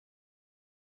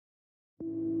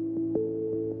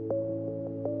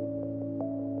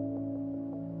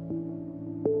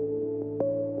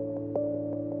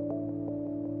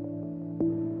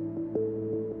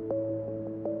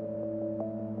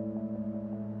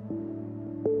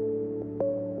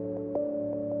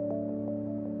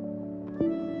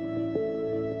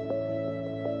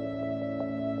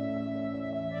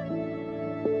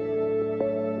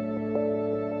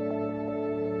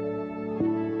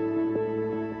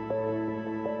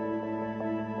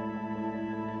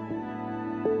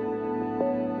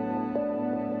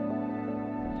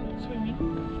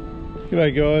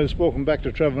G'day guys, welcome back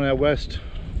to Travelling Out West.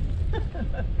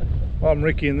 I'm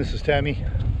Ricky and this is Tammy.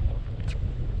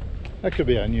 That could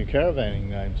be our new caravanning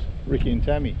names, Ricky and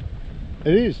Tammy.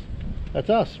 It is, that's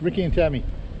us, Ricky and Tammy.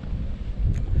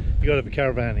 You gotta have a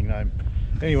caravanning name.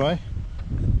 Anyway,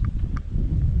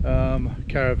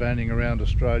 caravanning around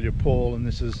Australia, Paul, and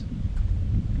this is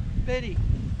Betty.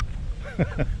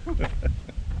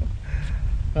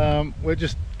 We're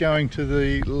just going to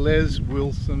the Les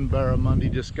Wilson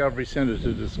Barramundi Discovery Centre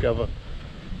to discover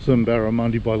some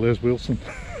barramundi by Les Wilson.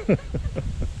 The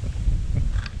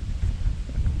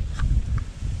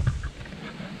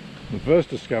first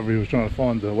discovery was trying to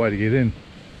find the way to get in,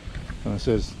 and it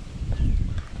says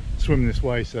swim this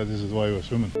way, so this is the way we're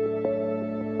swimming.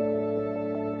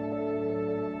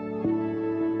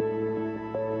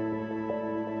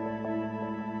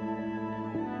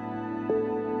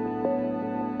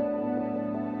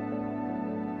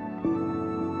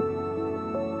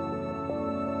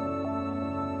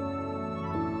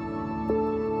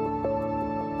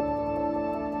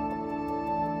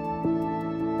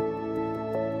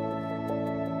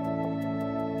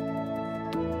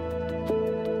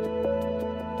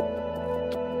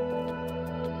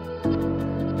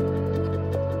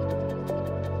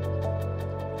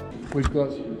 We've got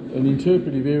an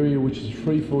interpretive area which is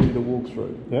free for you to walk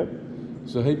through. Yep.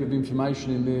 There's a heap of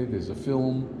information in there. There's a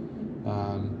film.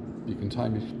 You can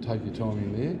take your time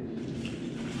in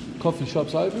there. Coffee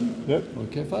shop's open. Yep. Or a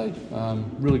cafe.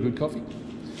 Really good coffee.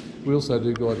 We also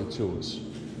do guided tours.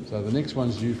 So the next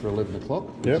one's due for 11 o'clock,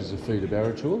 which Yep. is a feeder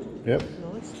barra tour. Yep.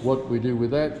 What we do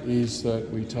with that is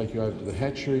that we take you over to the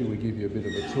hatchery, we give you a bit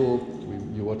of a tour,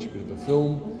 you watch a bit of a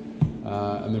film,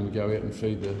 and then we go out and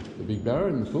feed the big barra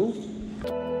in the pool.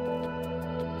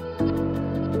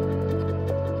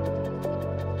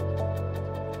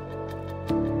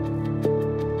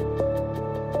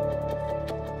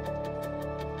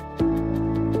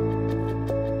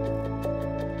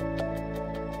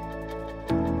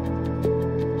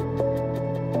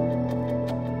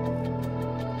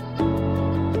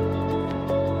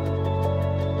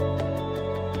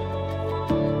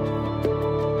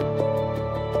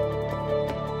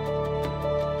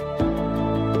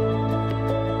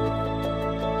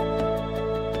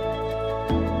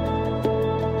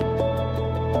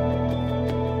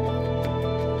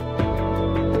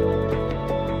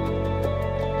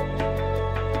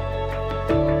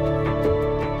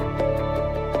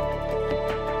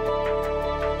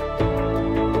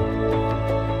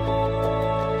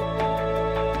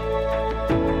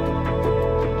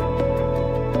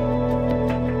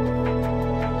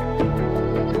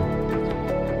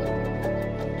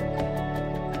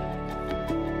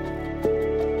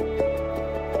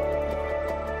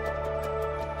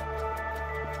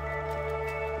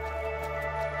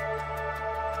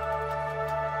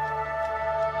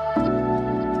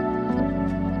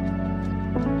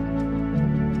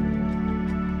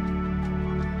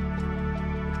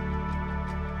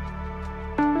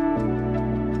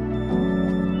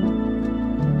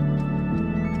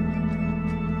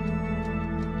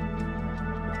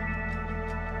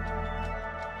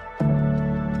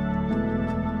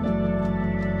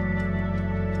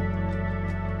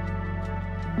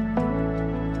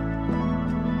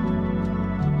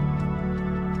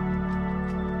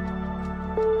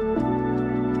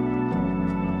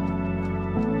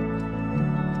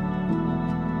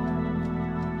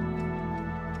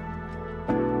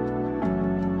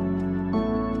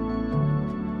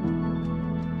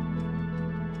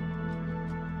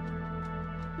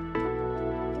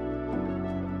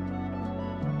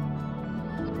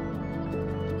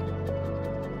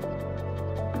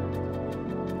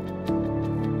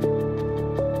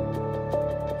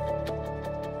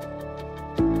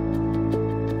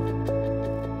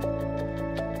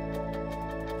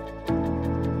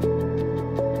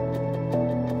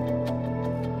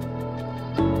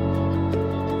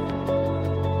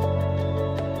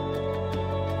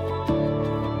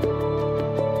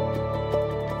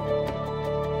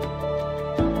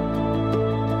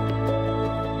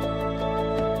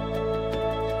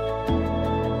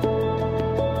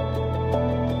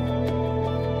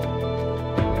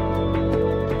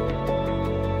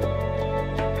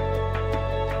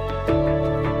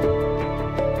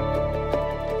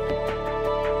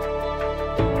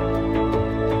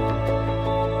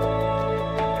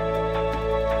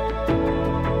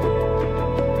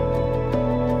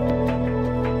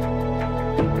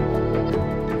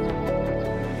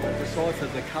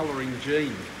 The colouring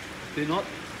gene. They're not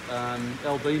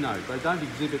albino. They don't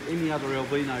exhibit any other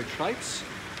albino traits.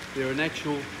 They're an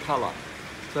actual colour.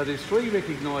 So there's three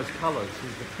recognised colours.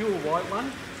 There's the pure white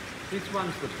one, This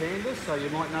one's the panda, so you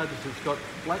might notice it's got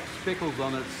black speckles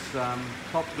on its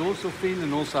top dorsal fin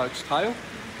and also its tail.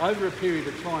 Over a period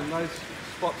of time, those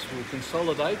spots will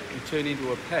consolidate and turn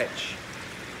into a patch.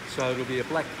 So it'll be a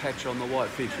black patch on the white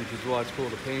fish, which is why it's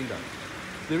called a panda.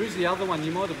 There is the other one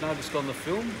you might have noticed on the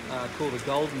film, called a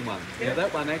golden one. Now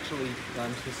that one actually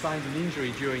sustained an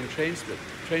injury during transport.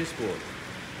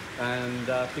 And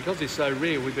because they're so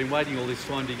rare, we've been waiting all this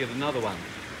time to get another one.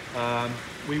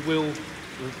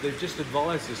 They've just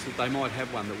advised us that they might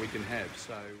have one that we can have.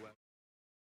 So.